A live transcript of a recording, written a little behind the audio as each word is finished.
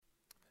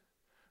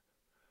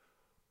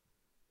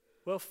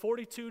Well,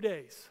 42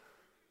 days.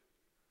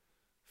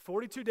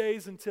 42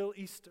 days until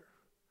Easter.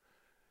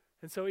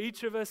 And so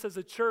each of us as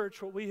a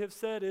church, what we have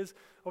said is,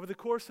 over the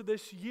course of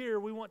this year,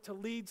 we want to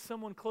lead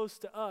someone close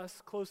to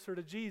us, closer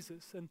to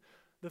Jesus. And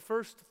the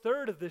first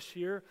third of this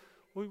year,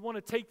 we want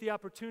to take the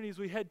opportunity as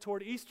we head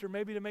toward Easter,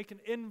 maybe to make an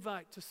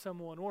invite to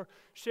someone or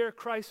share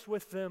Christ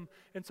with them.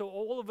 And so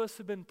all of us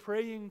have been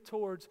praying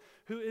towards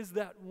who is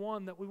that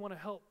one that we want to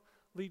help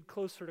lead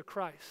closer to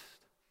Christ.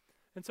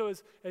 And so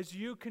as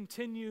you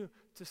continue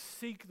to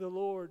seek the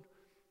Lord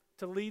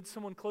to lead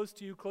someone close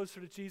to you,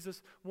 closer to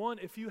Jesus, one,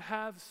 if you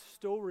have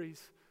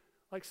stories,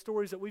 like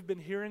stories that we've been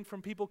hearing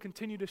from people,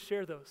 continue to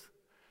share those.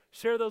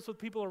 Share those with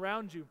people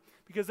around you,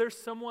 because there's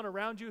someone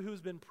around you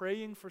who's been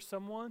praying for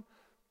someone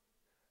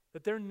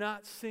that they're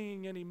not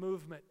seeing any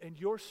movement, and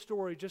your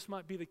story just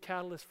might be the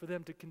catalyst for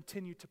them to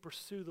continue to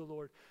pursue the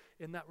Lord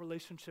in that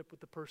relationship with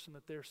the person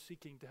that they're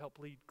seeking to help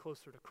lead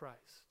closer to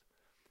Christ.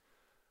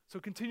 So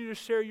continue to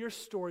share your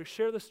story,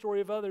 share the story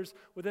of others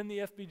within the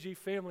FBG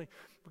family,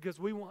 because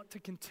we want to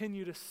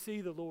continue to see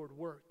the Lord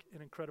work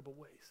in incredible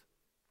ways.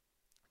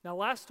 Now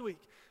last week,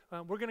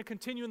 we're going to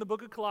continue in the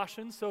book of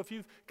Colossians, so if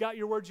you've got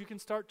your words, you can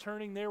start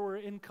turning there. We're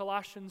in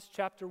Colossians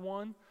chapter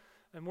 1,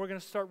 and we're going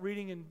to start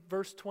reading in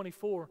verse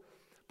 24.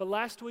 But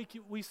last week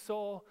we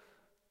saw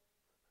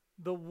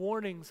the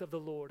warnings of the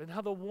Lord, and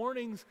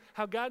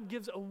how God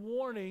gives a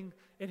warning,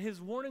 and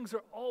His warnings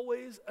are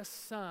always a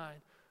sign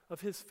of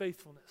His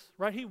faithfulness,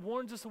 right? He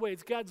warns us away.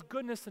 It's God's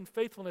goodness and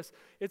faithfulness.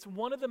 It's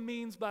one of the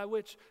means by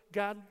which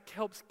God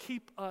helps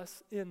keep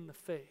us in the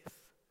faith,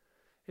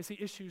 is He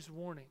issues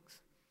warnings.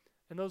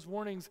 And those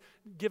warnings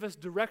give us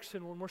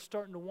direction when we're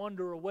starting to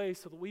wander away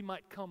so that we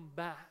might come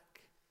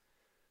back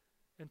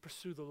and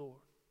pursue the Lord.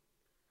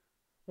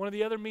 One of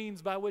the other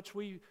means by which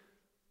we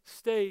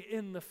stay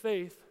in the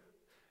faith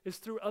is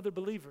through other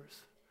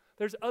believers.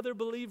 There's other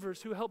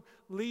believers who help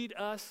lead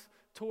us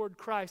toward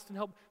Christ and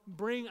help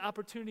bring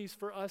opportunities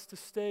for us to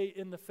stay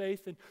in the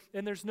faith.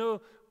 And there's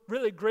no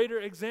really greater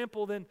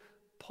example than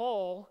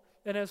Paul.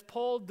 And as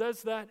Paul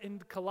does that in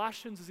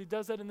Colossians, as he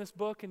does that in this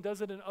book and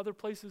does it in other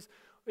places,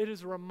 it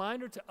is a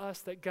reminder to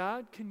us that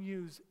God can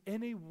use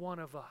any one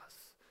of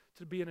us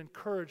to be an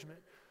encouragement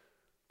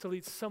to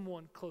lead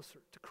someone closer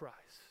to Christ.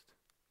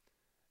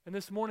 And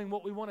this morning,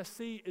 what we want to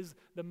see is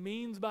the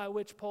means by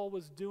which Paul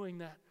was doing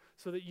that,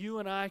 so that you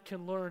and I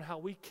can learn how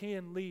we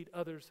can lead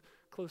others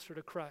closer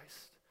to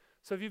Christ.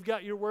 So if you've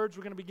got your words,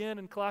 we're going to begin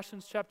in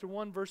Colossians chapter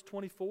 1, verse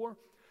 24.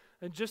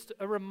 And just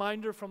a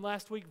reminder from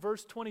last week,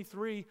 verse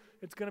 23,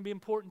 it's going to be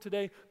important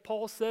today.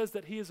 Paul says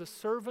that he is a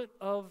servant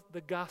of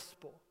the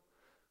gospel.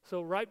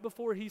 So right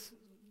before he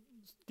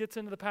gets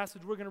into the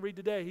passage we're going to read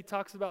today, he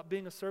talks about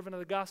being a servant of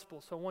the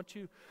gospel. So I want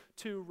you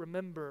to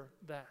remember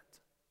that.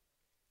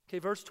 Okay,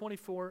 verse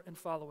 24 and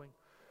following.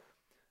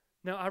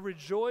 Now I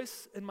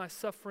rejoice in my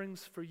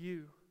sufferings for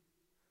you,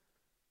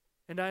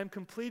 and I am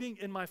completing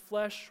in my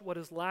flesh what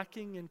is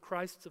lacking in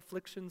Christ's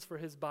afflictions for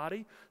His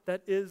body,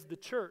 that is the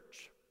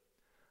church.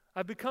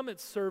 I've become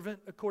its servant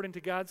according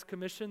to God's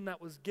commission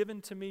that was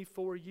given to me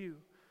for you,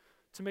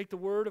 to make the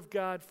word of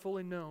God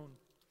fully known,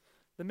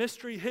 the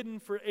mystery hidden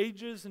for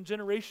ages and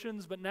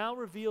generations, but now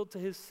revealed to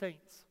His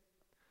saints.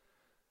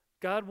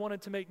 God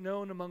wanted to make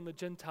known among the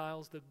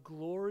Gentiles the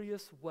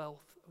glorious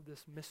wealth of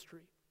this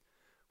mystery,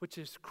 which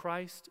is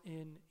Christ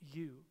in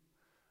you,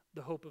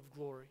 the hope of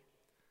glory.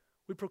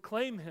 We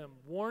proclaim Him,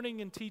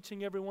 warning and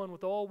teaching everyone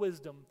with all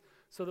wisdom,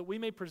 so that we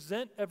may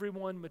present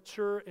everyone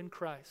mature in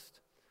Christ.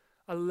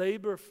 I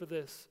labor for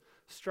this,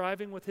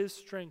 striving with His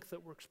strength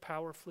that works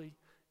powerfully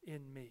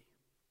in me.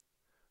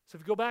 So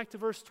if you go back to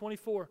verse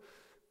 24,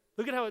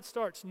 look at how it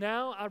starts.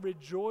 Now I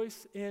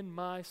rejoice in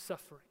my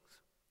sufferings.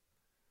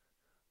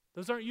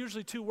 Those aren't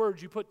usually two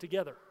words you put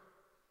together.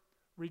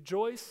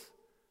 Rejoice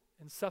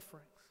and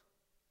sufferings.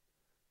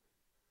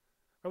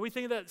 Or we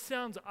think that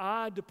sounds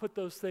odd to put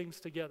those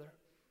things together.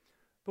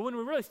 But when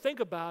we really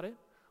think about it,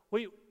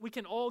 we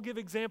can all give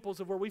examples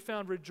of where we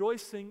found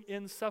rejoicing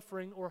in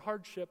suffering or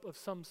hardship of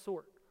some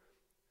sort.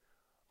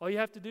 All you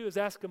have to do is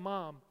ask a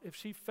mom if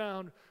she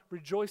found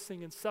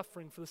rejoicing in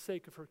suffering for the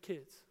sake of her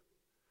kids.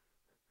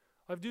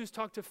 All I have to do is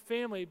talk to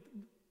family,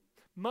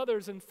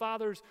 mothers and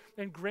fathers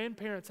and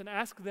grandparents, and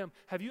ask them,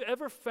 have you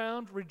ever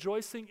found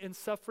rejoicing in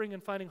suffering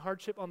and finding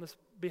hardship on the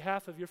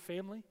behalf of your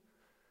family?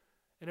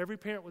 And every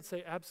parent would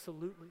say,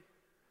 absolutely.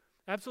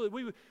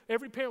 Absolutely.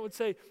 Every parent would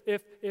say,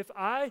 if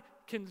I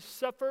can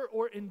suffer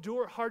or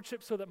endure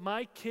hardship so that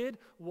my kid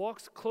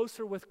walks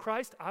closer with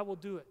Christ, I will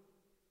do it.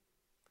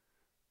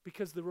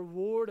 Because the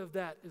reward of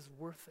that is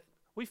worth it.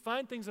 We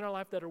find things in our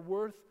life that are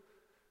worth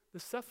the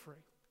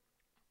suffering.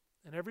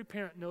 And every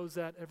parent knows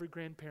that. Every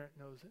grandparent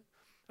knows it.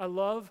 I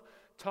love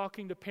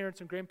talking to parents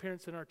and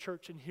grandparents in our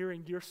church and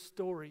hearing your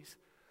stories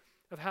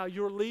of how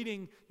you're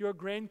leading your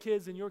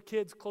grandkids and your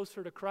kids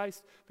closer to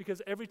Christ,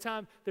 because every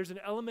time there's an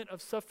element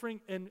of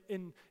suffering and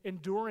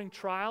enduring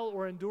trial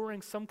or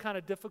enduring some kind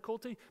of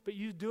difficulty, but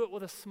you do it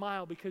with a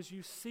smile because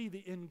you see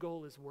the end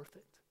goal is worth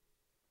it.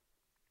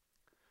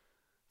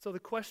 So the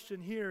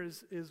question here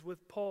is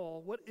with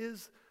Paul, what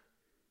is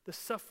the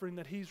suffering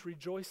that he's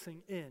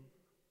rejoicing in.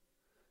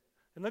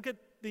 And look at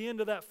the end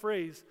of that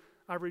phrase,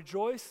 I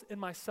rejoice in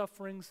my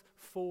sufferings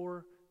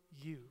for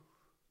you.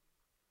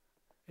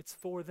 It's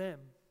for them.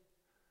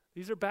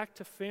 These are back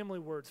to family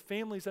words.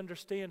 Families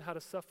understand how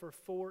to suffer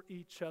for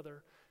each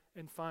other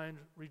and find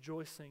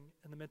rejoicing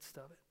in the midst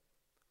of it.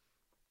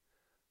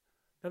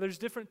 Now there's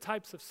different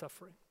types of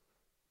suffering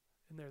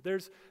in there.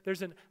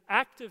 There's an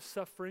active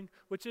suffering,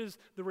 which is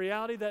the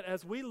reality that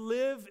as we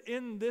live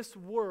in this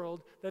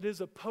world that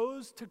is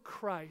opposed to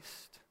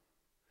Christ,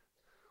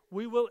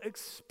 we will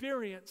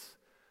experience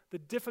the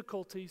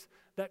difficulties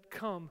that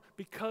come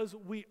because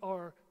we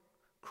are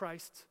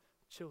Christ's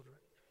children.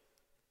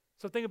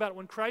 So think about it.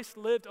 When Christ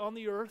lived on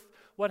the earth,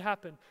 what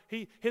happened?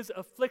 His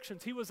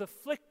afflictions, he was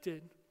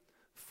afflicted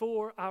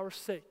for our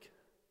sake.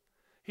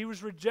 He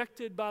was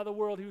rejected by the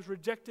world. He was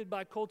rejected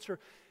by culture.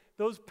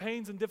 Those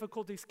pains and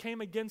difficulties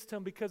came against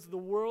him because the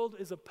world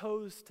is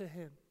opposed to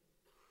him.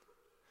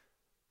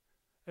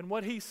 And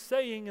what he's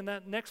saying in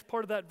that next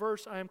part of that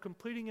verse, I am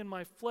completing in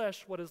my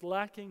flesh what is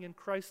lacking in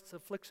Christ's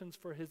afflictions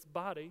for his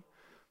body,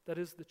 that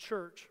is the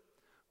church.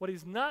 What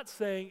he's not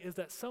saying is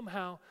that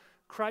somehow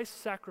Christ's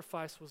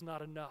sacrifice was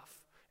not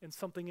enough and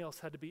something else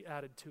had to be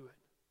added to it.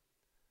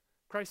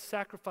 Christ's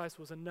sacrifice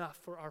was enough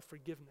for our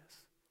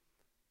forgiveness.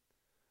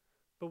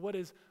 But what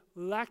is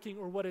lacking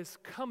or what is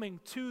coming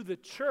to the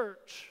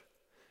church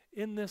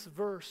in this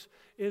verse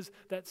is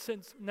that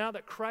since now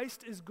that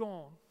Christ is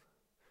gone,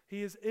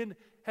 he is in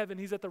heaven,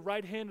 he's at the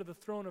right hand of the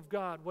throne of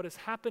God. What is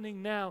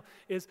happening now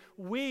is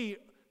we,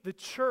 the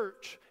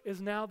church, is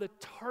now the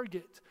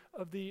target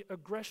of the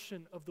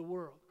aggression of the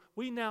world.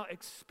 We now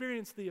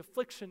experience the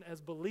affliction as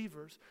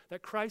believers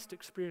that Christ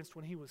experienced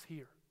when he was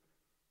here.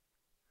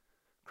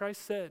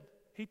 Christ said,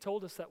 he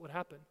told us that would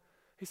happen.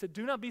 He said,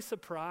 do not be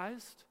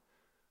surprised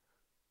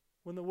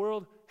when the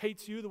world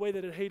hates you the way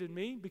that it hated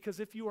me, because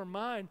if you are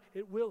mine,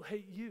 it will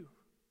hate you.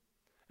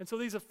 And so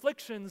these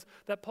afflictions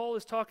that Paul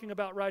is talking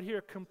about right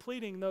here,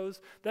 completing those,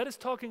 that is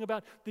talking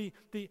about the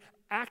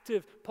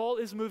active. Paul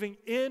is moving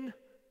in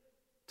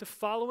to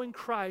following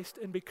Christ,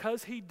 and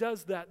because he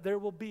does that, there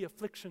will be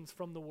afflictions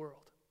from the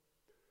world.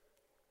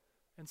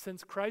 And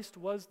since Christ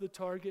was the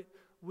target,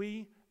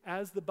 we,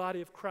 as the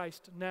body of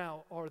Christ,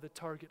 now are the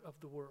target of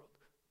the world.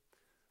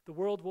 The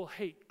world will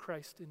hate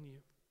Christ in you.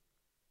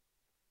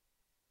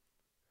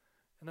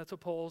 And that's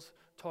what Paul's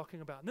talking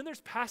about. And then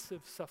there's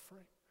passive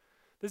suffering.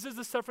 This is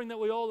the suffering that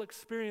we all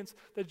experience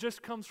that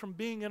just comes from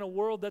being in a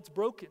world that's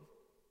broken.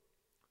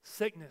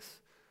 Sickness,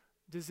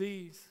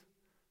 disease,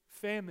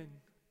 famine,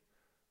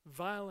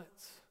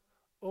 violence,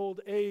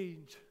 old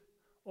age,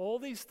 all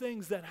these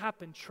things that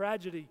happen,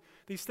 tragedy,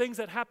 these things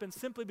that happen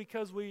simply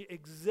because we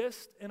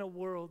exist in a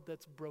world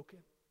that's broken.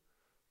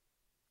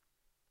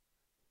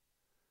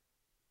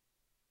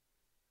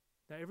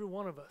 Now, every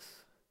one of us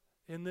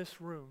in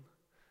this room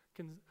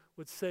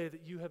would say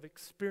that you have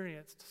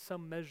experienced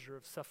some measure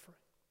of suffering.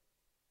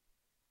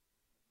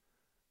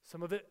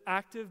 Some of it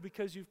active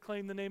because you've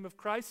claimed the name of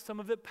Christ, some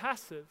of it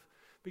passive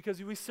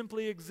because we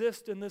simply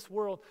exist in this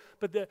world.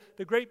 But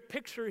the great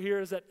picture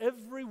here is that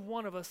every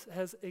one of us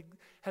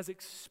has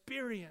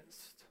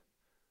experienced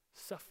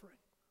suffering.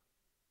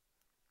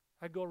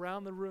 I go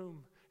around the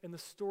room and the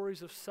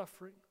stories of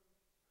suffering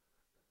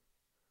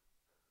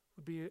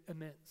would be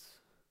immense.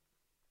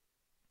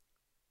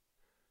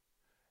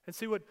 And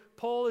see, what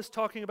Paul is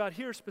talking about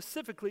here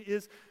specifically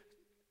is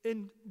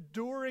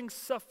enduring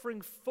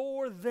suffering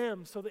for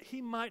them so that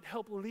he might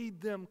help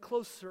lead them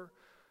closer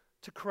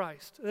to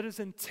Christ. That is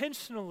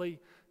intentionally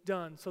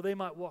done so they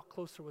might walk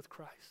closer with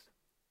Christ.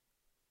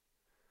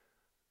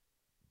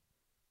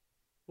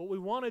 What we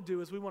want to do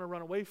is we want to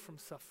run away from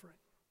suffering,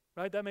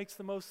 right? That makes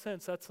the most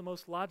sense. That's the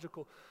most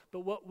logical.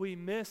 But what we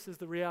miss is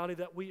the reality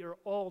that we are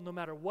all, no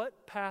matter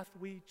what path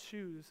we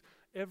choose,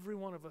 every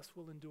one of us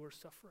will endure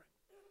suffering.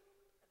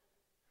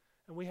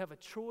 And we have a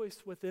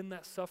choice within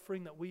that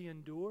suffering that we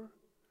endure,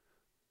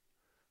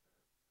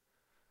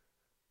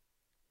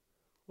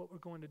 what we're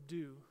going to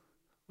do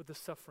with the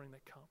suffering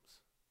that comes.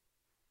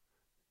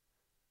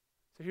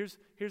 So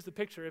here's the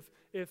picture.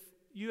 If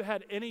you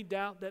had any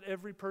doubt that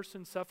every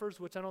person suffers,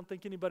 which I don't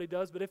think anybody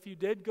does, but if you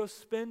did, go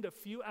spend a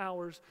few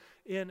hours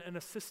in an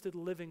assisted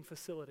living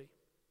facility.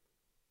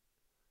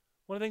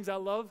 One of the things I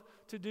love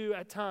to do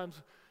at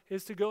times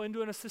is to go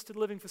into an assisted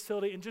living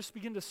facility and just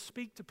begin to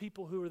speak to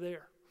people who are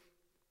there.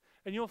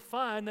 And you'll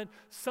find that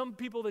some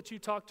people that you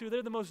talk to,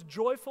 they're the most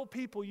joyful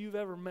people you've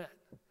ever met.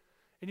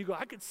 And you go,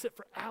 I could sit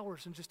for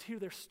hours and just hear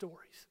their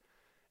stories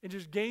and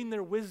just gain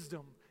their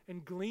wisdom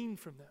and glean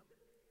from them.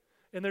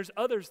 And there's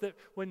others that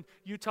when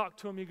you talk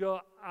to them, you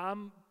go, I've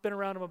been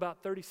around them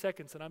about 30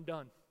 seconds and I'm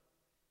done.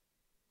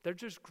 They're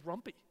just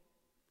grumpy.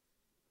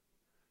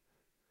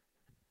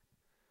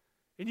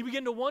 And you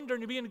begin to wonder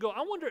and you begin to go,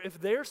 I wonder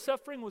if their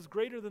suffering was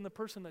greater than the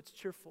person that's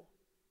cheerful.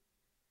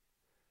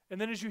 And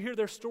then as you hear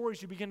their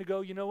stories, you begin to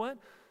go, you know what?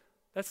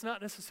 That's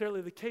not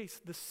necessarily the case.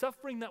 The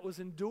suffering that was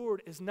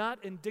endured is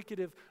not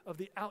indicative of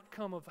the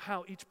outcome of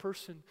how each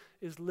person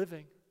is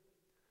living.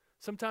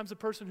 Sometimes the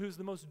person who's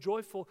the most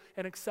joyful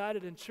and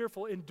excited and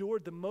cheerful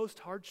endured the most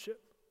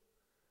hardship.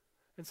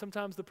 And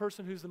sometimes the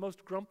person who's the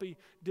most grumpy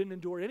didn't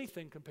endure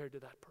anything compared to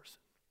that person.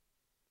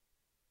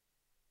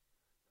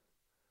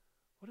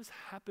 What is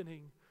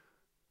happening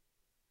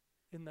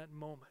in that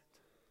moment?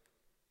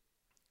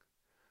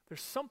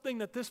 There's something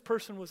that this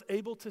person was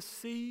able to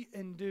see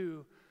and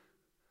do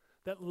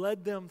that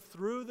led them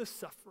through the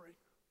suffering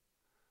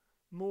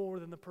more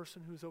than the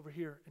person who's over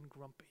here and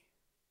grumpy.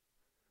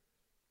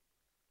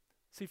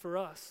 See, for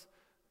us,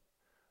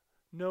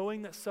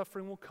 knowing that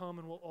suffering will come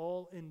and we'll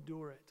all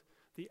endure it,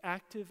 the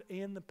active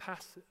and the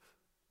passive.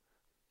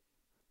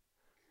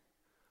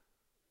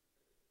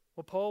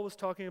 What Paul was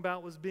talking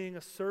about was being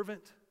a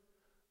servant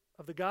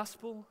of the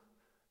gospel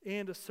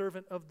and a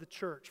servant of the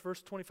church.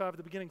 Verse 25 at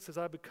the beginning says,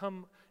 I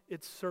become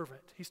its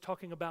servant. He's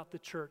talking about the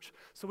church.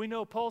 So we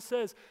know Paul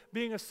says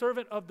being a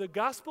servant of the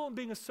gospel and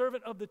being a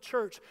servant of the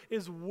church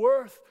is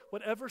worth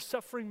whatever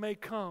suffering may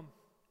come.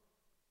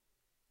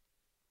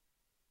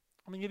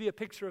 I'm going to give you a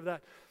picture of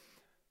that.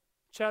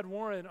 Chad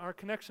Warren, our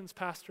connections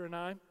pastor, and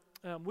I,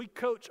 we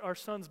coach our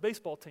sons'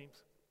 baseball teams.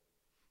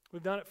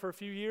 We've done it for a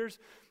few years,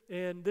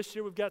 and this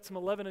year we've got some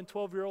 11 and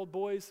 12-year-old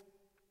boys.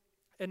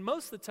 And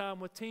most of the time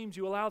with teams,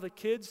 you allow the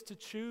kids to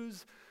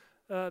choose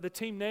the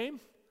team name.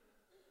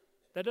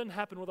 That doesn't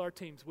happen with our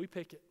teams. We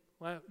pick it.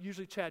 Well,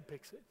 usually Chad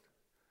picks it.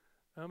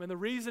 And the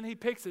reason he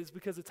picks it is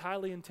because it's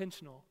highly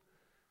intentional.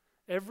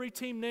 Every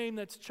team name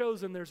that's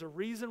chosen, there's a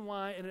reason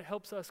why, and it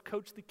helps us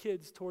coach the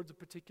kids towards a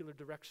particular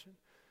direction.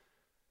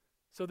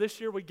 So this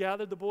year we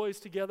gathered the boys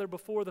together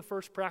before the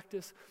first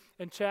practice,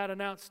 and Chad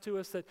announced to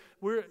us that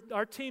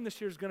our team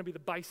this year is going to be the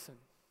Bison.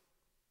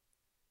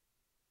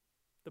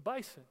 The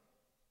Bison.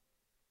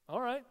 All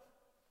right.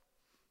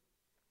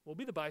 We'll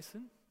be the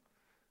Bison.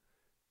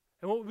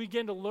 And what we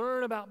begin to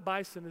learn about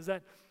bison is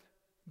that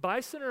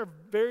bison are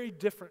very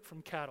different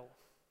from cattle.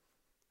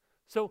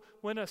 So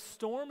when a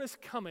storm is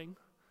coming,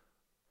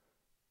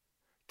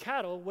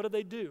 cattle, what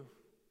do?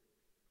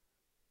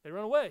 They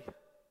run away.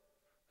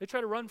 They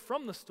try to run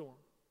from the storm.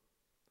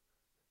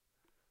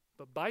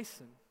 But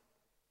bison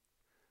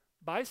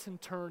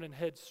turn and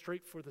head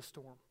straight for the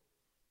storm.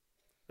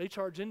 They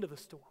charge into the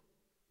storm.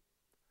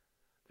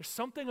 There's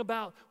something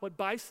about what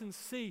bison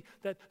see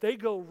that they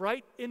go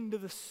right into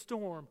the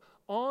storm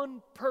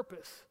on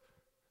purpose.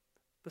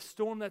 The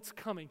storm that's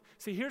coming.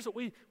 See, here's what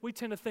we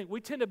tend to think.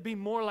 We tend to be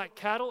more like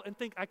cattle and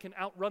think I can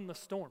outrun the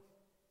storm.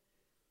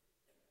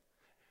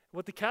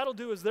 What the cattle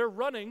do is they're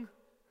running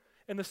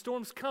and the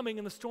storm's coming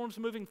and the storm's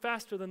moving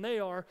faster than they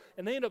are,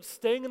 and they end up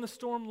staying in the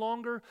storm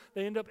longer.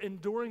 They end up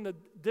enduring the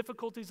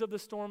difficulties of the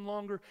storm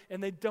longer,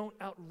 and they don't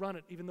outrun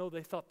it even though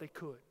they thought they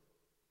could.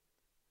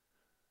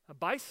 A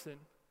bison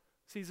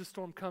sees a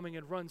storm coming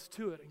and runs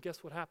to it, and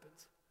guess what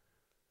happens?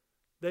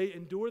 They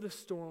endure the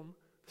storm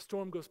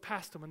goes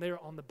past them, and they are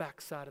on the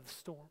backside of the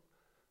storm.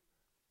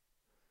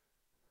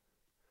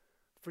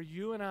 For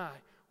you and I,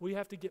 we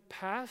have to get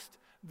past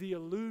the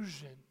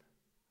illusion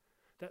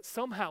that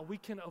somehow we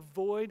can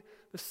avoid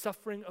the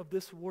suffering of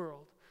this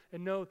world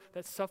and know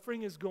that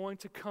suffering is going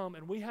to come,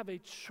 and we have a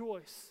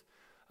choice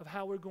of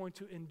how we're going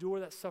to endure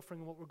that suffering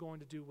and what we're going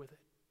to do with it.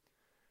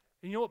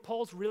 And you know what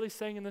Paul's really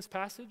saying in this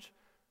passage?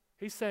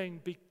 He's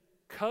saying,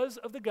 because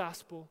of the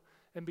gospel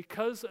and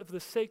because of the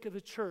sake of the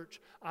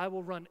church, I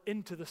will run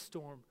into the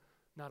storm,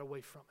 not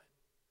away from it.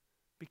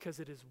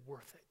 Because it is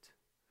worth it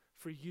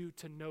for you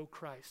to know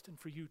Christ and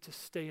for you to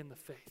stay in the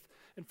faith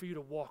and for you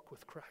to walk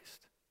with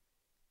Christ.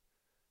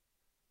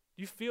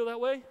 Do you feel that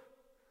way?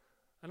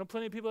 I know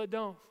plenty of people that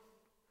don't.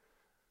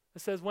 It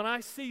says, when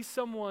I see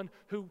someone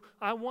who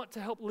I want to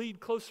help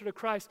lead closer to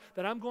Christ,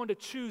 that I'm going to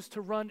choose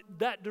to run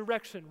that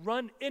direction,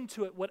 run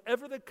into it,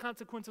 whatever the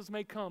consequences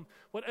may come,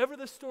 whatever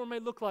the storm may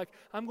look like,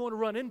 I'm going to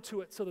run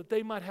into it so that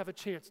they might have a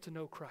chance to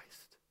know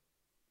Christ.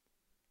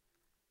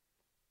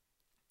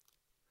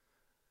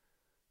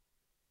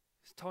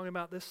 He's talking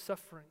about this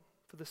suffering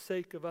for the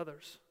sake of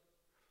others.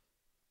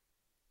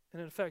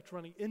 And in effect,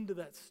 running into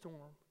that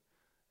storm.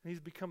 And he's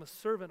become a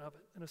servant of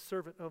it and a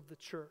servant of the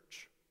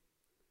church.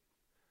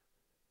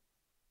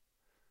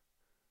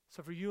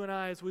 So for you and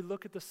I, as we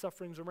look at the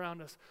sufferings around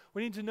us,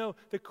 we need to know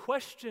the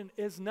question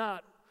is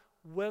not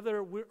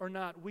whether or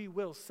not we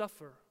will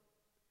suffer.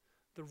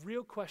 The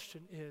real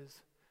question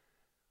is,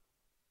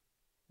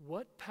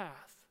 what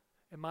path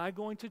am I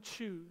going to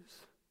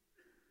choose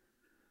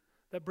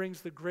that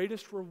brings the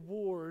greatest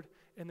reward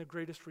and the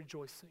greatest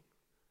rejoicing?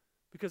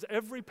 Because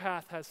every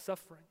path has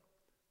suffering.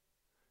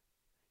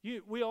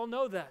 We all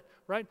know that,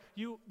 right?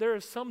 There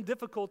is some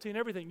difficulty in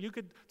everything. You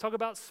could talk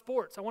about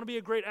sports. I want to be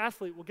a great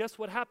athlete. Well, guess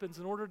what happens?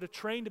 In order to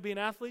train to be an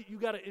athlete, you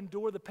got to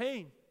endure the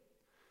pain.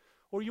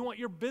 Or you want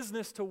your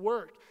business to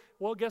work.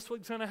 Well, guess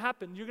what's going to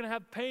happen? You're going to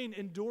have pain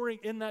enduring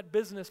in that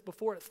business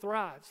before it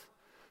thrives.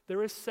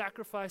 There is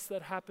sacrifice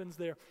that happens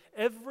there.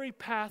 Every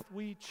path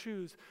we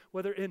choose,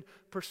 whether in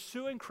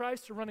pursuing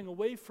Christ or running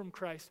away from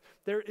Christ,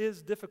 there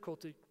is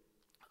difficulty.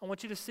 I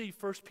want you to see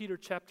 1 Peter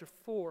chapter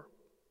 4.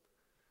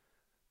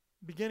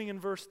 Beginning in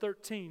verse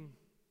 13.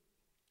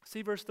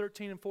 See verse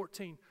 13 and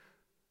 14.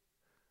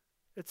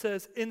 It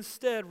says,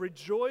 instead,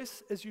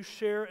 rejoice as you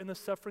share in the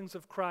sufferings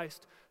of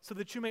Christ, so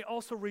that you may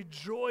also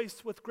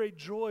rejoice with great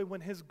joy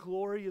when his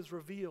glory is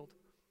revealed.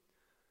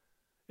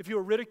 If you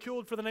are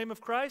ridiculed for the name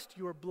of Christ,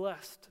 you are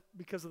blessed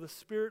because of the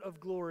Spirit of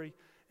glory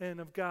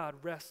and of God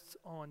rests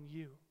on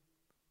you.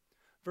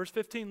 Verse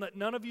 15, let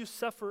none of you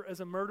suffer as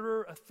a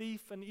murderer, a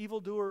thief, an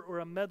evildoer, or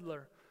a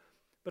meddler.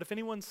 But if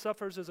anyone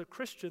suffers as a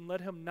Christian,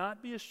 let him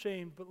not be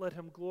ashamed, but let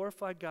him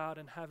glorify God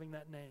in having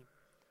that name.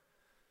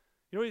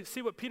 You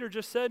see what Peter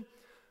just said?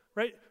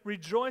 Right?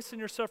 Rejoice in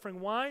your suffering.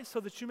 Why? So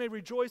that you may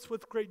rejoice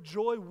with great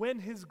joy when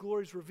his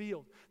glory is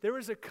revealed. There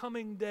is a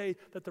coming day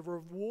that the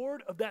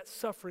reward of that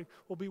suffering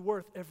will be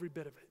worth every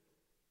bit of it.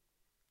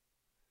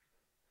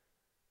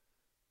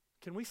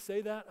 Can we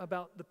say that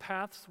about the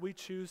paths we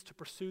choose to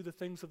pursue the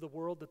things of the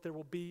world, that there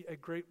will be a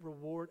great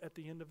reward at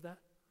the end of that?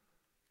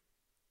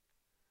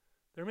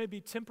 There may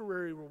be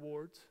temporary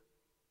rewards,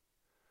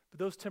 but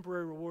those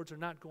temporary rewards are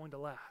not going to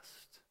last.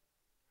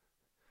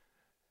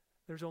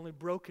 There's only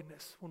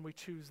brokenness when we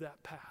choose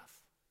that path.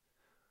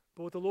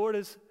 But what the Lord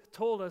has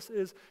told us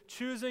is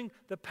choosing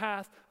the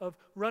path of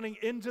running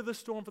into the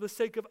storm for the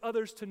sake of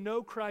others to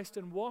know Christ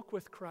and walk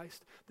with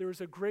Christ. There is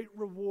a great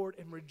reward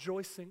in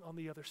rejoicing on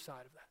the other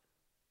side of that.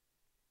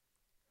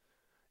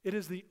 It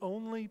is the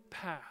only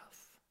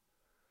path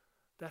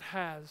that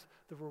has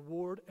the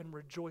reward and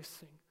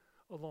rejoicing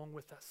along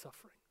with that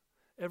suffering.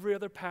 Every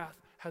other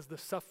path has the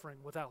suffering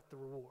without the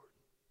reward.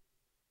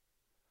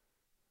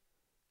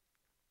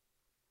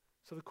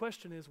 So the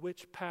question is,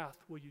 which path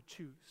will you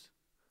choose?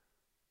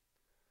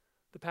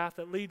 The path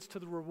that leads to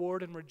the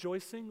reward and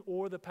rejoicing,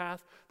 or the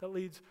path that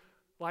leads,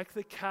 like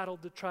the cattle,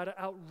 to try to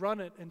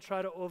outrun it and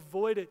try to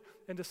avoid it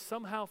and to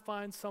somehow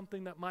find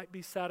something that might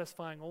be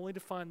satisfying, only to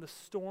find the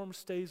storm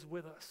stays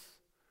with us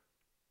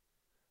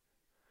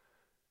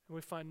and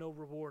we find no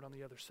reward on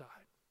the other side.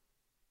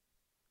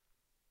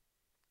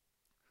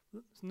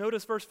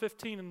 Notice verse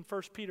 15 in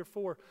 1 Peter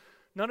 4.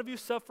 None of you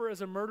suffer as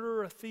a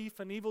murderer, a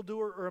thief, an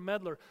evildoer, or a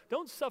meddler.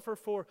 Don't suffer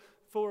for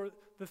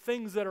the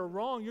things that are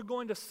wrong. You're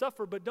going to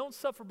suffer, but don't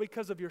suffer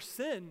because of your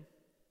sin.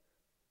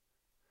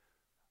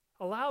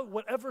 Allow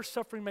whatever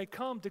suffering may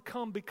come to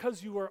come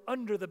because you are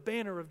under the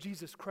banner of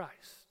Jesus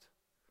Christ.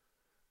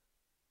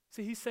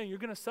 See, he's saying you're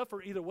going to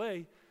suffer either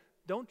way.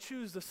 Don't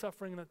choose the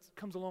suffering that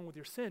comes along with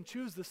your sin.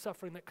 Choose the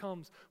suffering that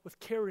comes with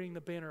carrying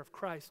the banner of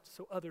Christ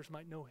so others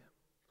might know him.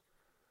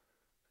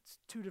 It's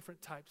two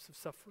different types of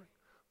suffering.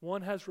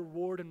 One has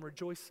reward and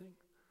rejoicing.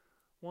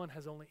 One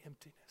has only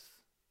emptiness.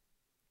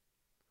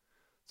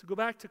 So go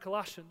back to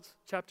Colossians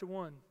chapter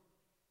 1.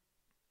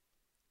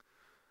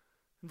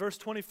 In verse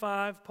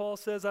 25, Paul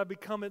says, I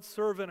become its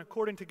servant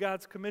according to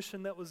God's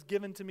commission that was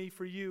given to me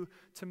for you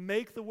to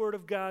make the word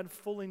of God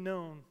fully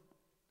known.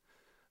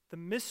 The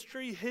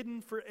mystery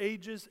hidden for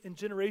ages and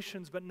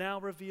generations, but now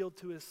revealed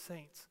to his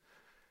saints.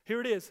 Here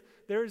it is.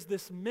 There is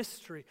this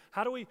mystery.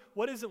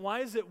 What is it? Why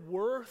is it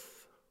worth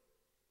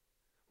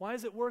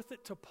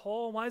it to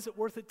Paul? Why is it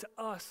worth it to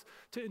us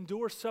to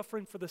endure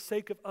suffering for the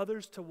sake of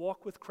others to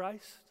walk with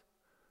Christ?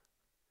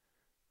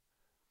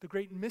 The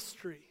great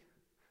mystery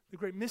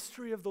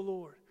of the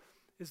Lord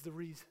is the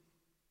reason.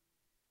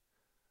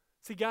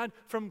 See, God,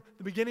 from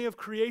the beginning of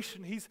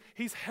creation,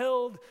 He's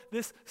held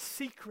this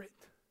secret,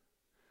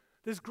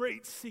 this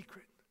great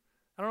secret.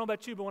 I don't know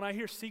about you, but when I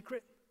hear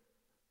secret,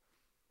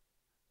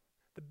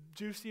 the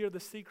juicier the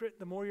secret,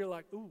 the more you're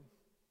like, ooh,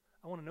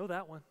 I want to know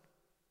that one.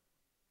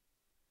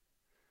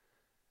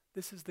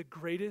 This is the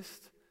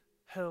greatest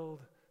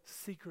held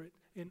secret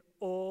in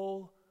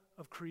all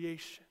of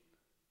creation.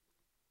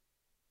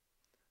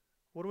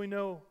 What do we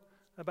know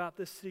about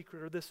this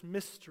secret or this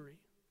mystery?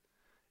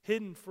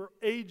 Hidden for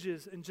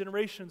ages and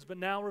generations, but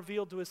now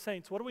revealed to his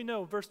saints. What do we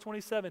know? Verse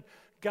 27,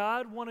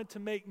 God wanted to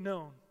make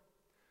known.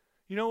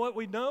 You know what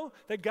we know?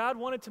 That God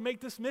wanted to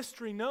make this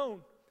mystery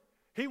known.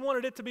 He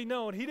wanted it to be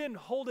known. He didn't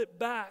hold it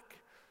back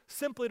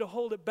simply to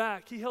hold it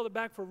back. He held it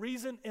back for a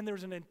reason, and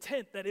there's an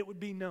intent that it would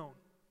be known.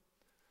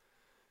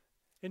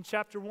 In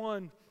chapter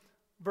 1,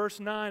 verse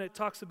 9, it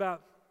talks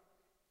about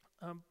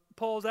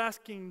Paul's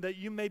asking that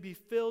you may be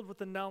filled with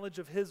the knowledge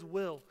of his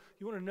will.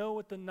 You want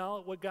to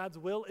know what God's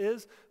will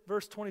is?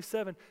 Verse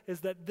 27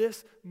 is that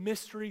this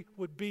mystery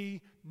would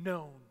be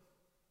known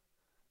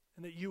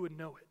and that you would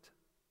know it.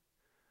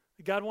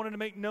 That God wanted to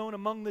make known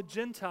among the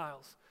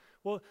Gentiles.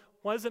 Well,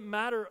 why does it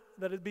matter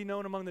that it be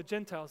known among the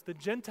Gentiles? The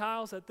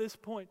Gentiles at this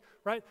point,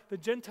 right? The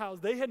Gentiles,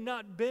 they had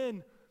not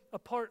been a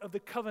part of the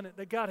covenant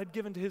that God had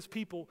given to his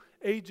people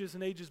ages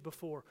and ages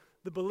before.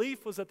 The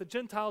belief was that the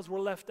Gentiles were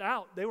left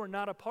out. They were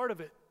not a part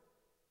of it.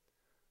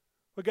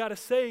 What God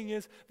is saying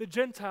is the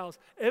Gentiles,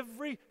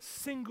 every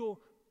single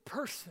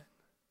person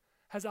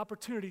has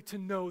opportunity to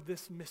know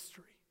this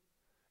mystery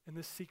and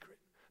this secret.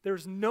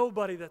 There's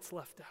nobody that's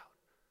left out.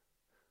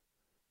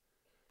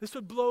 This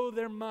would blow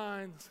their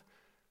minds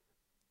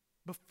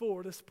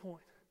before this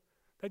point.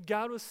 That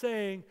God was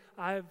saying,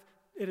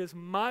 it is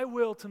my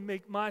will to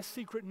make my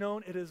secret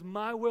known. It is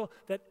my will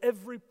that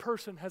every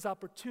person has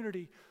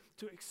opportunity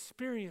to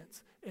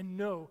experience and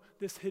know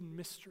this hidden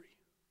mystery.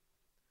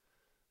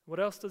 What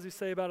else does he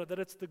say about it? That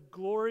it's the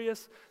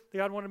glorious, that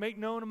God wanted to make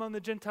known among the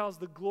Gentiles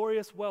the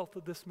glorious wealth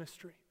of this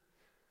mystery.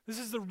 This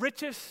is the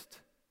richest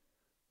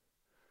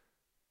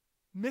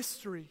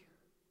mystery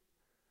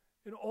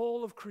in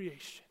all of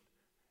creation.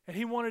 And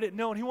he wanted it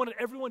known. He wanted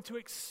everyone to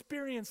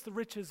experience the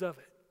riches of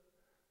it.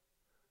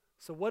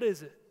 So what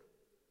is it?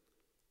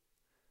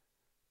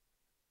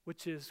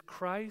 Which is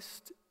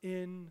Christ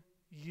in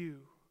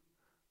you,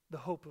 the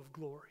hope of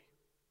glory.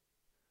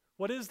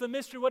 What is the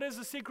mystery? What is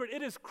the secret?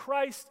 It is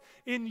Christ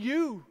in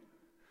you.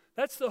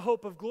 That's the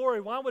hope of glory.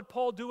 Why would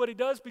Paul do what he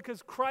does?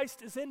 Because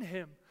Christ is in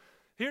him.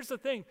 Here's the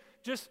thing.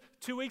 Just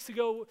 2 weeks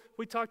ago,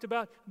 we talked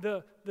about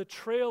the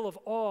trail of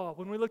awe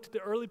when we looked at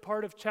the early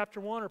part of chapter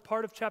 1 or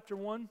part of chapter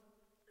 1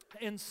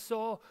 and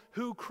saw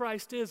who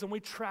Christ is. And we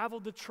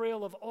traveled the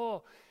trail of awe.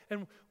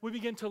 And we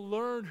begin to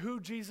learn who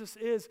Jesus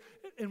is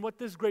and what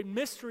this great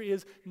mystery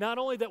is. Not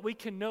only that we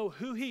can know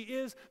who he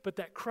is, but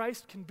that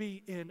Christ can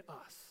be in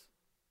us.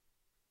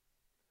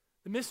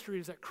 The mystery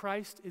is that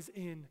Christ is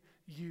in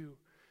you.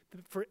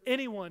 For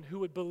anyone who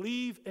would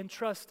believe and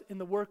trust in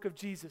the work of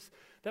Jesus,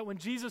 that when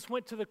Jesus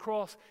went to the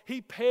cross, he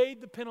paid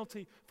the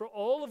penalty for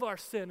all of our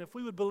sin. If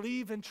we would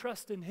believe and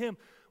trust in him,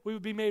 we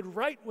would be made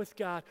right with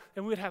God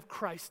and we would have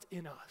Christ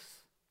in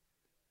us.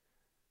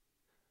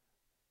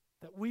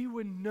 That we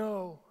would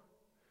know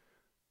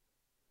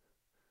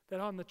that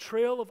on the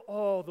trail of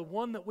awe, the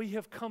one that we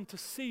have come to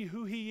see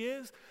who he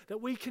is,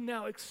 that we can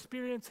now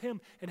experience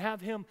him and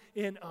have him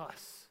in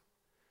us.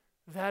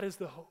 That is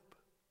the hope.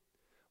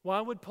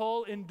 Why would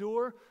Paul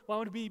endure? Why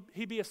would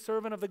he be a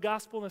servant of the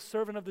gospel and a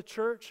servant of the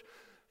church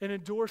and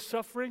endure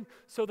suffering?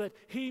 So that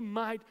he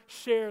might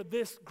share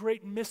this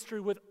great mystery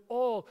with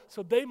all,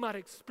 so they might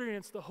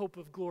experience the hope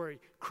of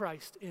glory,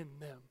 Christ in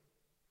them.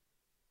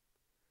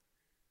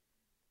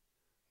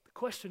 The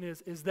question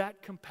is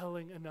that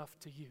compelling enough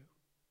to you?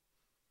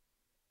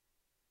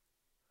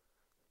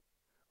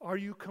 Are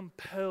you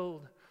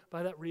compelled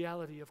by that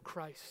reality of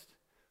Christ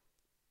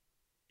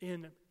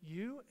in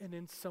you and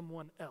in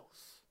someone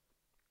else?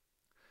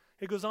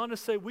 It goes on to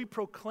say, we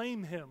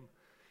proclaim him.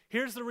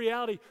 Here's the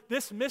reality.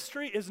 This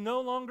mystery is no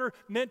longer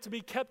meant to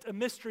be kept a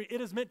mystery. It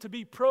is meant to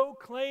be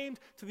proclaimed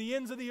to the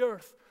ends of the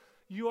earth.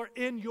 You are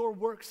in your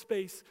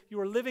workspace.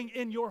 You are living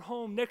in your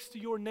home next to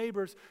your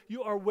neighbors.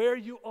 You are where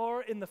you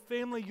are in the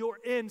family you're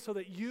in so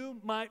that you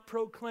might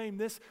proclaim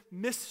this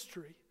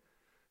mystery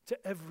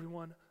to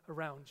everyone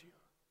around you.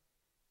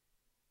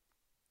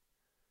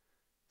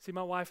 See,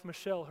 my wife,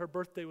 Michelle, her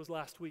birthday was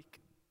last week.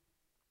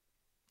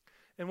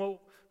 And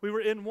we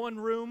were in one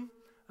room,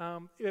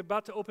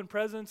 about to open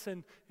presents,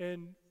 and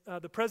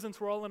the presents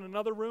were all in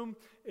another room.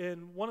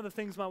 And one of the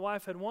things my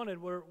wife had wanted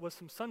was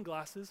some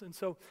sunglasses. And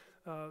so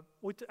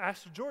we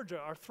asked Georgia,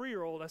 our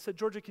 3-year-old, I said,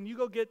 Georgia, can you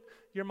go get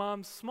your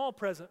mom's small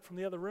present from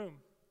the other room?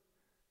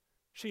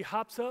 She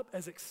hops up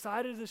as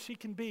excited as she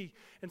can be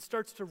and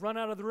starts to run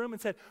out of the room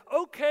and said,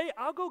 okay,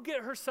 I'll go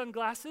get her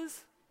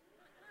sunglasses.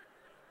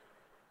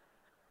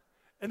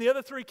 And the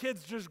other 3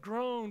 kids just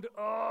groaned,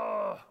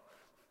 oh.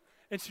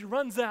 And she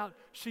runs out,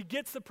 she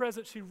gets the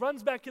present, she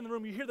runs back in the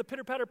room, you hear the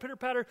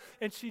pitter-patter,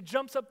 and she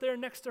jumps up there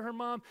next to her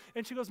mom,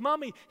 and she goes,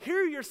 Mommy,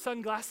 here are your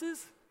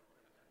sunglasses.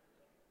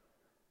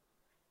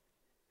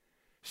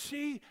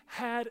 She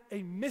had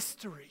a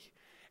mystery,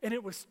 and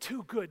it was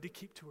too good to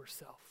keep to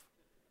herself.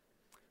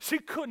 She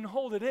couldn't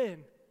hold it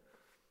in.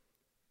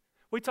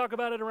 We talk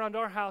about it around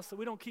our house that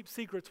we don't keep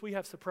secrets, we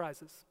have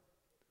surprises.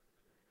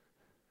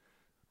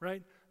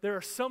 Right? There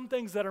are some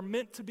things that are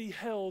meant to be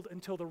held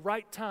until the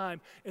right time,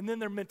 and then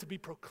they're meant to be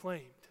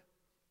proclaimed.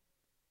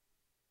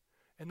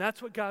 And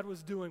that's what God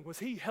was doing, was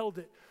he held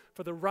it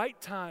for the right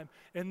time,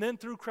 and then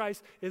through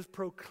Christ is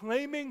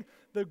proclaiming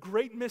the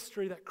great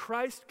mystery that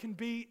Christ can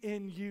be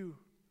in you,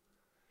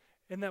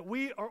 and that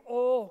we are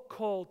all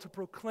called to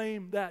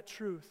proclaim that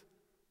truth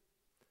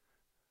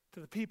to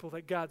the people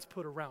that God's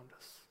put around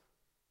us.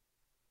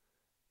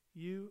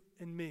 You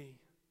and me.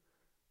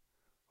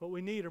 What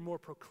we need are more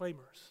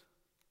proclaimers.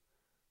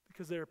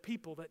 Because there are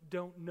people that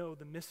don't know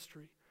the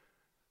mystery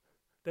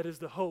that is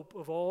the hope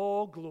of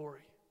all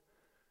glory,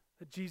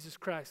 that Jesus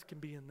Christ can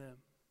be in them.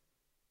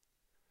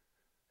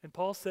 And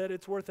Paul said,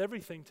 it's worth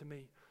everything to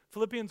me.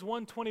 Philippians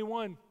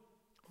 1:21,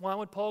 why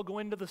would Paul go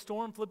into the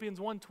storm? Philippians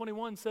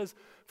 1:21 says,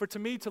 for to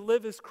me to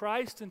live is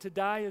Christ and to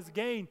die is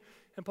gain.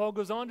 And Paul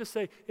goes on to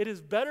say, it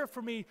is better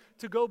for me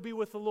to go be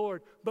with the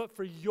Lord, but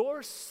for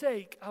your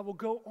sake I will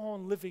go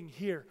on living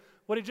here.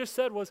 What he just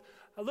said was,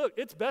 look,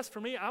 it's best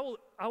for me.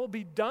 I will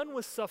be done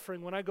with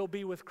suffering when I go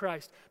be with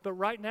Christ. But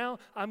right now,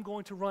 I'm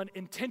going to run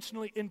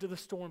intentionally into the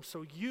storm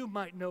so you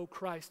might know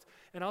Christ.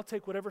 And I'll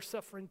take whatever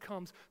suffering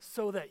comes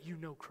so that you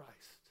know Christ.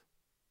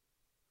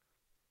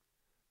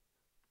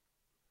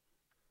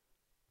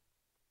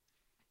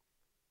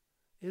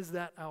 Is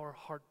that our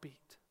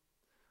heartbeat?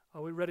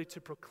 Are we ready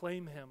to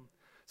proclaim him?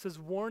 It says,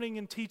 warning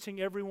and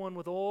teaching everyone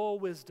with all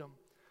wisdom.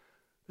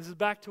 This is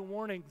back to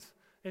warnings.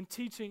 And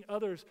teaching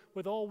others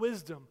with all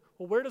wisdom.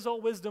 Well, where does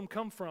all wisdom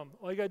come from?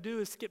 All you got to do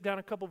is skip down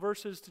a couple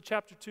verses to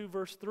chapter 2,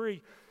 verse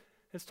 3.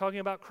 It's talking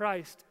about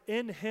Christ.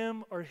 In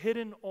him are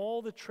hidden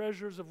all the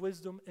treasures of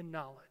wisdom and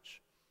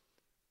knowledge.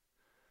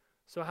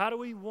 So how do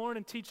we warn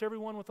and teach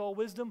everyone with all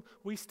wisdom?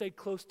 We stay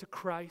close to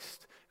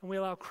Christ, and we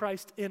allow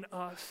Christ in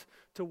us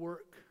to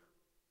work.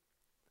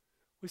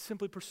 We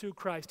simply pursue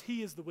Christ.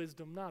 He is the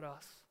wisdom, not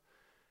us.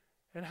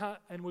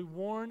 And we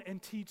warn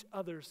and teach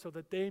others so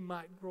that they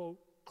might grow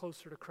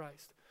closer to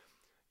Christ.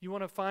 You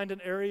want to find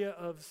an area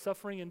of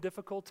suffering and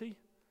difficulty?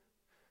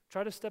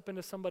 Try to step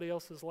into somebody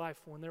else's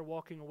life when they're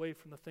walking away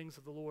from the things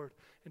of the Lord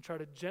and try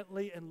to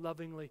gently and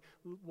lovingly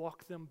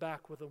walk them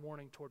back with a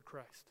warning toward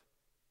Christ.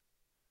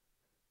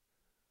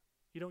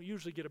 You don't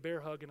usually get a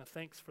bear hug and a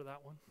thanks for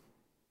that one.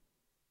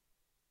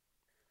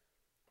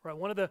 Right,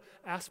 one of the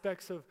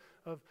aspects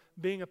of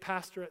being a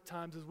pastor at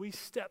times is we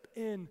step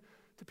in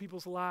to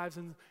people's lives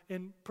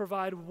and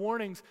provide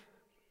warnings,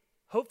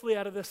 hopefully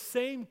out of the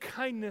same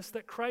kindness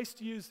that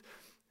Christ used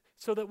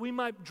so that we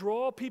might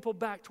draw people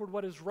back toward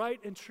what is right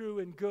and true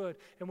and good.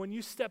 And when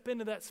you step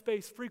into that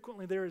space,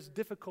 frequently there is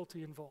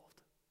difficulty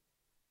involved.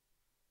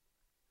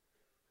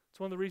 It's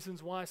one of the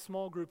reasons why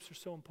small groups are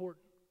so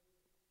important.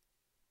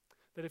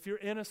 That if you're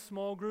in a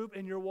small group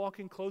and you're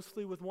walking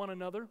closely with one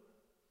another,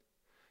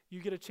 you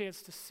get a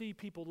chance to see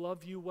people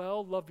love you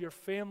well, love your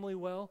family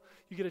well.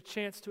 You get a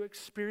chance to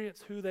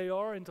experience who they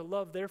are and to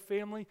love their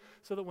family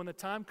so that when the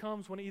time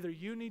comes when either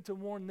you need to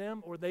warn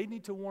them or they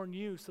need to warn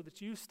you so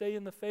that you stay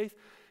in the faith,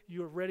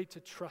 you are ready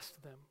to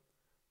trust them.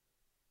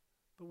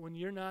 But when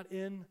you're not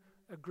in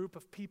a group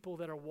of people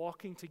that are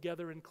walking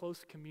together in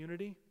close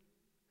community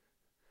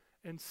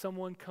and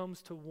someone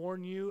comes to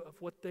warn you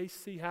of what they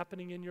see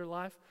happening in your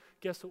life,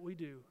 guess what we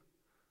do?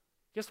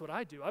 Guess what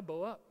I do? I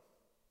bow up.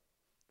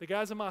 The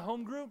guys in my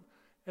home group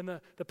and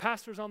the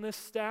pastors on this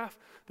staff,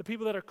 the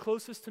people that are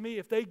closest to me,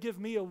 if they give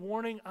me a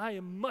warning, I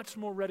am much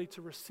more ready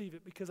to receive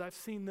it because I've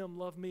seen them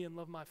love me and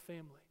love my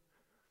family.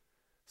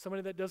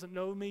 Somebody that doesn't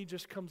know me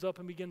just comes up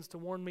and begins to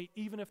warn me,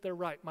 even if they're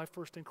right, my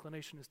first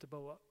inclination is to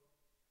bow up.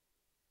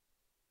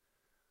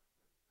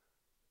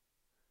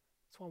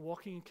 That's why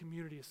walking in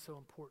community is so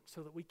important,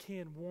 so that we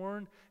can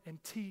warn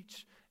and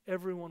teach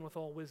everyone with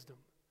all wisdom.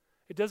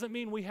 It doesn't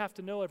mean we have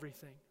to know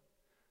everything.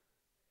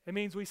 It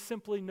means we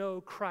simply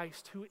know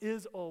Christ, who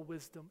is all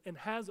wisdom and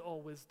has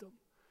all wisdom,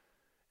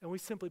 and we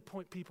simply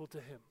point people to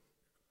him.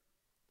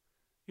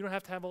 You don't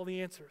have to have all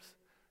the answers.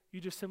 You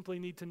just simply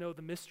need to know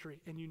the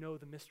mystery, and you know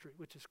the mystery,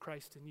 which is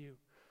Christ in you.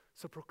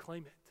 So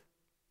proclaim it.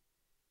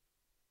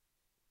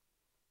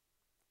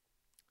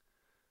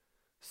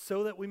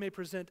 So that we may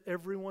present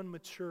everyone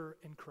mature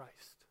in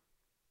Christ.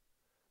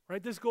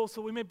 Right? This goal,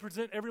 so we may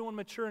present everyone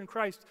mature in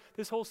Christ.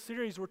 This whole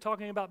series, we're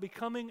talking about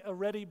becoming a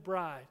ready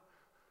bride.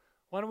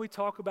 Why don't we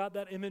talk about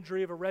that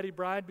imagery of a ready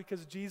bride?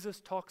 Because Jesus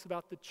talks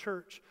about the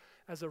church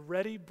as a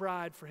ready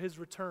bride for his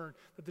return.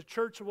 That the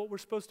church, what we're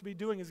supposed to be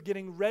doing is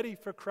getting ready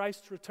for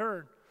Christ's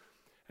return.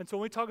 And so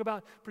when we talk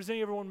about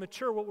presenting everyone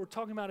mature, what we're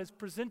talking about is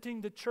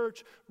presenting the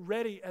church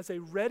ready as a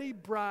ready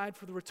bride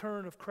for the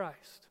return of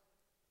Christ.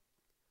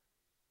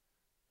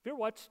 Have you ever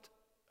watched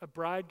a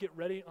bride get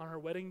ready on her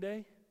wedding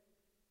day?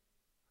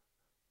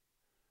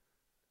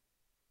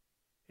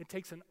 It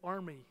takes an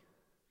army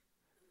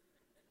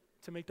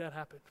to make that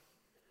happen.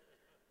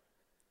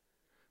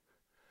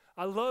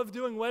 I love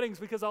doing weddings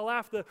because I'll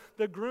laugh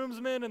the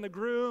groomsmen and the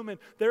groom, and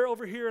they're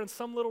over here in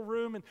some little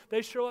room, and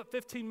they show up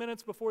 15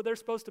 minutes before they're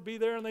supposed to be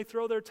there, and they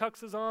throw their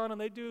tuxes on, and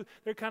they do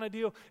their kind of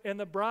deal. And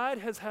the bride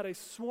has had a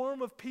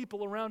swarm of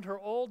people around her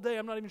all day.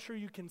 I'm not even sure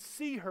you can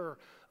see her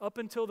up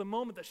until the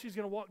moment that she's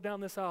going to walk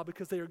down this aisle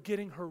because they are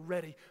getting her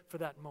ready for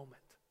that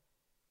moment.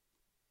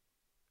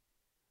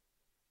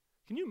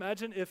 Can you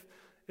imagine if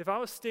I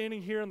was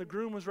standing here and the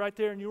groom was right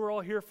there and you were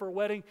all here for a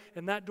wedding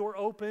and that door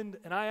opened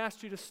and I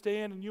asked you to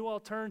stand and you all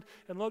turned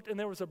and looked and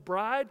there was a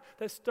bride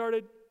that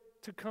started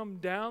to come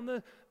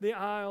down the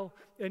aisle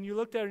and you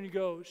looked at her and you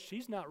go,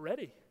 she's not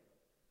ready.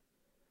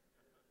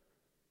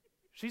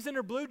 She's in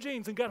her blue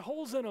jeans and got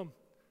holes in them.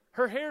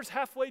 Her hair's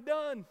halfway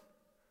done.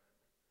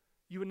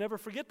 You would never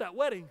forget that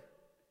wedding.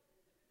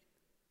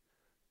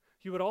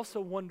 You would also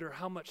wonder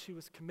how much she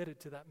was committed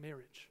to that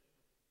marriage.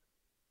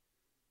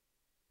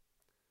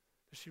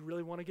 Does she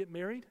really want to get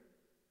married?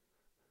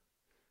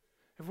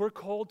 If we're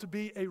called to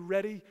be a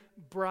ready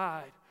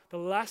bride, the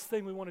last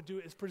thing we want to do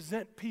is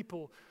present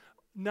people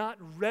not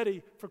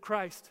ready for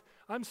Christ.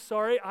 I'm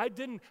sorry, I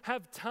didn't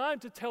have time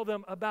to tell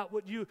them about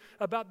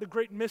the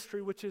great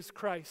mystery, which is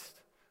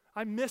Christ.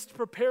 I missed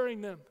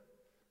preparing them.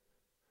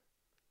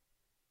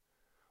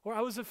 Or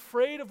I was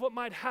afraid of what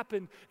might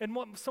happen and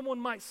what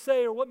someone might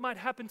say or what might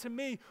happen to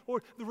me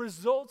or the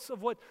results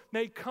of what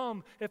may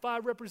come if I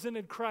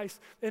represented Christ.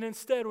 And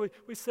instead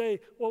we say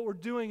what we're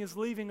doing is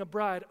leaving a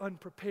bride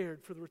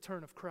unprepared for the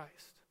return of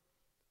Christ.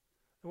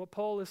 And what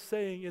Paul is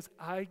saying is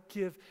I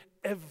give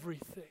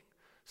everything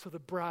so the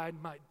bride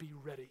might be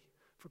ready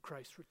for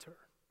Christ's return.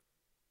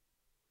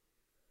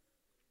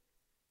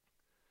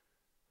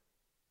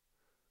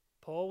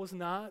 Paul was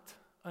not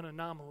an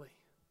anomaly.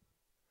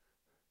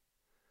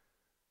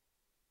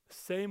 The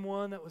same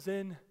one that was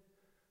in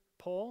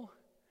Paul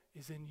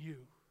is in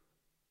you.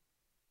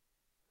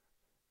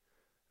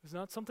 It was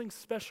not something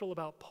special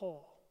about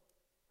Paul.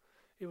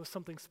 It was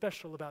something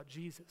special about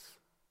Jesus.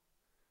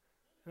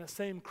 And that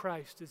same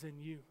Christ is in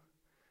you.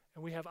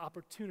 And we have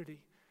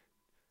opportunity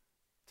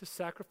to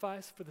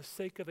sacrifice for the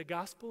sake of the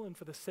gospel and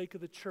for the sake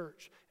of the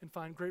church and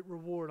find great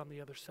reward on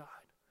the other side,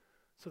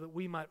 so that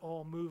we might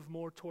all move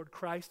more toward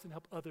Christ and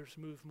help others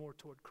move more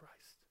toward Christ.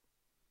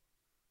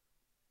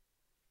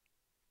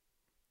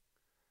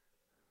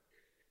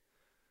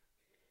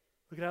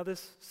 Look at how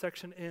this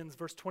section ends.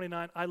 Verse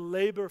 29, I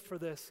labor for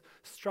this,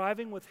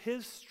 striving with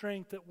his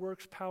strength that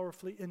works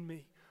powerfully in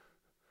me.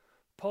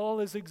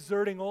 Paul is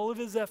exerting all of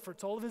his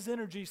efforts, all of his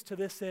energies to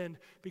this end,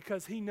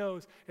 because he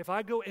knows if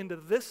I go into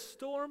this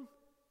storm,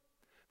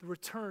 the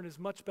return is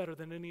much better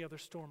than any other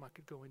storm I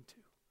could go into.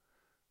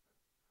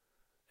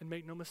 And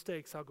make no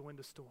mistakes, I'll go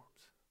into storms.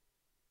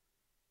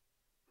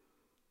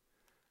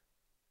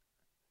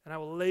 And I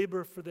will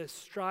labor for this,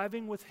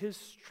 striving with his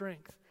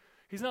strength.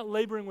 He's not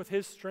laboring with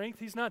his strength.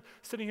 He's not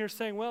sitting here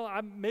saying, well,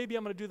 maybe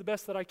I'm going to do the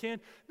best that I can.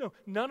 No,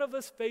 none of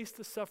us face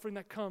the suffering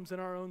that comes in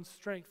our own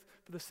strength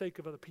for the sake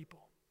of other people.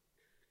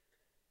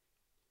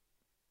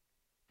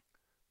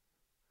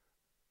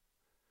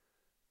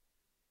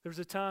 There was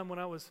a time when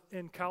I was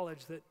in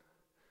college that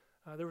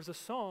there was a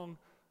song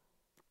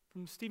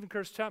from Stephen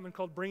Curtis Chapman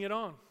called Bring It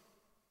On.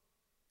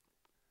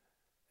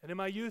 And in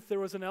my youth, there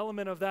was an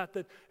element of that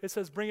it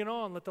says, bring it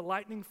on, let the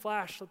lightning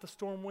flash, let the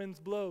storm winds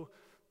blow,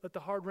 let the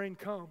hard rain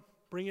come,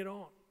 bring it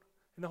on.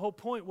 And the whole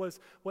point was,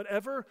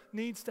 whatever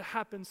needs to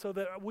happen so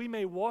that we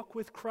may walk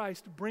with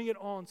Christ, bring it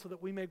on so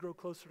that we may grow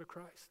closer to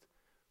Christ.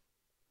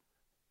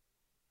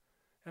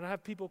 And I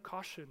have people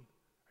caution,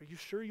 are you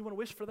sure you want to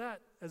wish for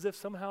that? As if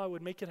somehow I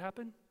would make it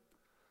happen?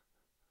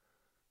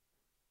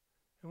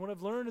 And what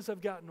I've learned as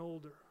I've gotten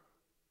older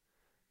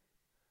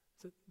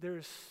is that there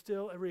is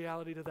still a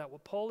reality to that.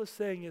 What Paul is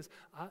saying is,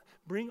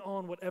 bring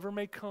on whatever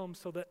may come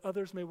so that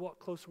others may walk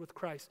closer with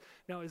Christ.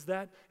 Now,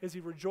 is he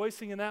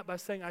rejoicing in that by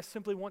saying, I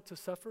simply want to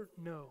suffer?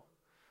 No.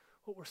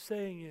 What we're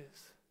saying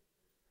is,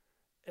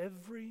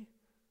 every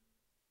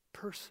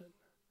person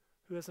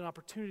who has an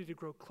opportunity to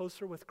grow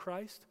closer with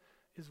Christ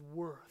is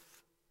worth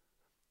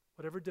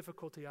whatever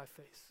difficulty I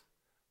face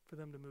for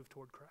them to move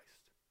toward Christ.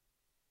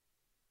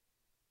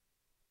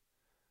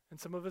 And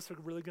some of us are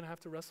really going to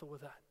have to wrestle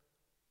with that,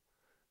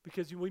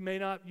 because you may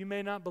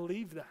not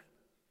believe that.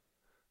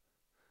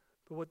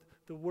 But what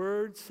the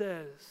Word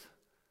says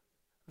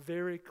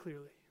very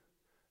clearly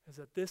is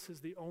that this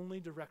is the only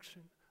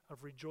direction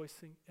of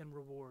rejoicing and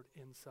reward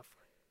in suffering.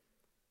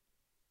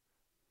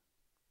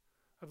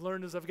 I've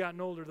learned as I've gotten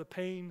older, the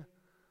pain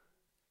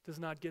does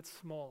not get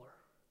smaller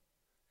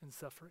in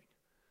suffering.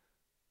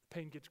 The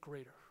pain gets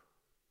greater.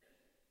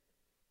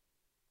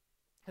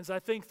 As I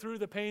think through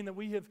the pain that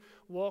we have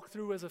walked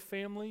through as a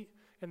family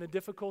and the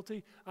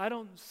difficulty, I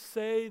don't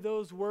say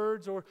those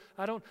words, or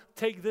I don't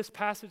take this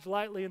passage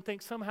lightly and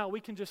think somehow we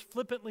can just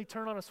flippantly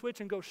turn on a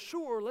switch and go,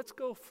 sure, let's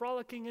go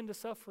frolicking into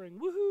suffering.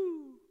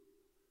 Woohoo!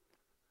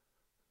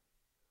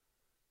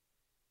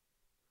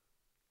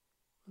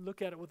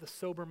 Look at it with a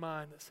sober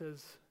mind that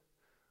says,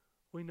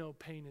 we know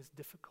pain is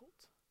difficult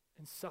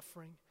and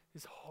suffering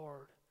is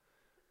hard.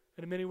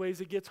 And in many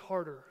ways it gets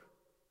harder.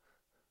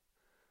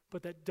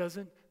 But that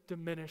doesn't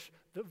diminish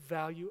the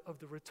value of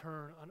the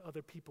return on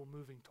other people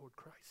moving toward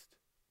Christ.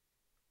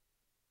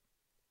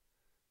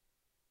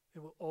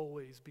 It will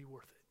always be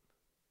worth it.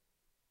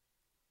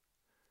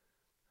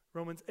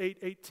 Romans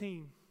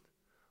 8:18,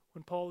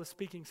 when Paul is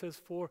speaking, says,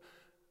 for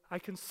I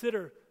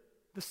consider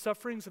the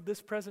sufferings of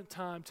this present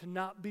time to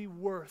not be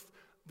worth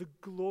the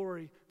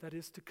glory that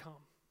is to come.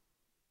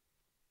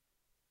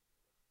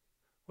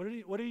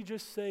 What did he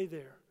just say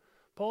there?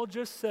 Paul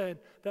just said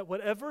that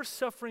whatever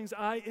sufferings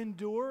I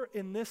endure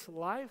in this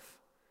life,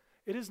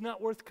 it is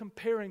not worth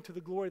comparing to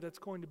the glory that's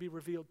going to be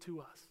revealed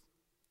to us.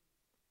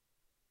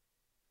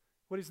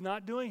 What he's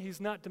not doing, he's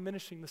not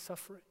diminishing the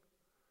suffering.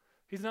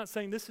 He's not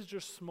saying this is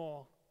just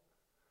small.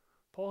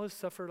 Paul has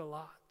suffered a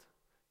lot.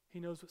 He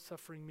knows what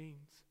suffering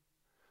means.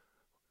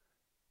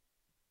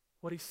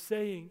 What he's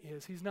saying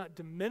is he's not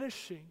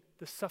diminishing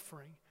the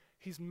suffering,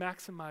 he's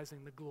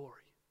maximizing the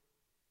glory.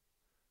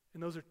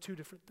 And those are two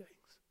different things.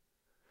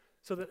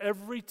 So that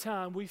every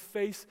time we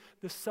face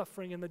the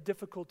suffering and the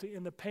difficulty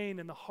and the pain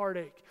and the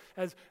heartache,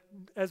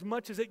 as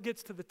much as it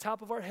gets to the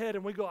top of our head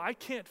and we go, I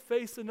can't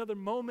face another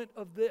moment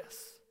of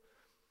this.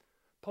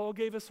 Paul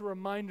gave us a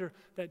reminder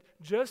that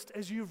just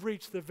as you've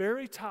reached the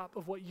very top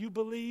of what you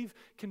believe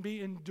can be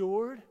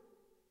endured,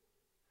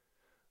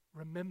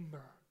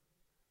 remember,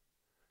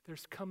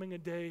 there's coming a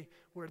day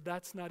where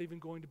that's not even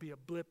going to be a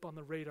blip on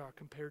the radar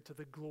compared to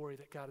the glory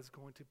that God is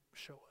going to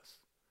show us.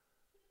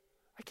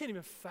 I can't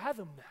even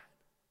fathom that.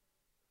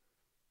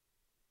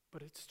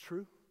 But it's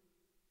true.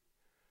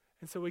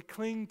 And so we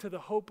cling to the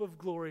hope of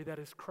glory that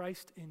is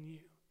Christ in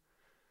you,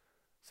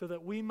 so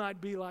that we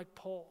might be like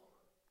Paul,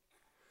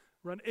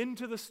 run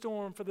into the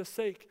storm for the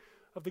sake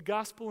of the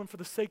gospel and for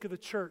the sake of the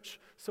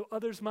church, so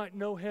others might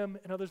know him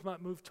and others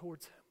might move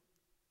towards him.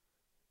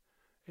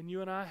 And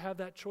you and I have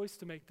that choice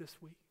to make this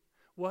week.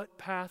 What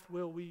path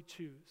will we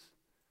choose?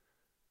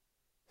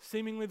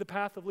 seemingly the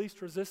path of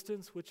least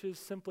resistance, which is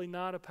simply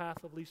not a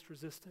path of least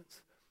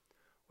resistance,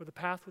 or the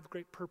path with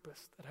great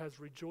purpose that has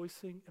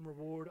rejoicing and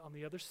reward on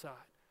the other side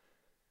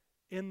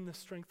in the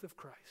strength of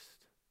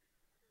Christ,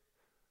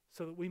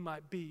 so that we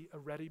might be a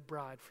ready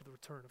bride for the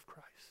return of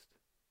Christ.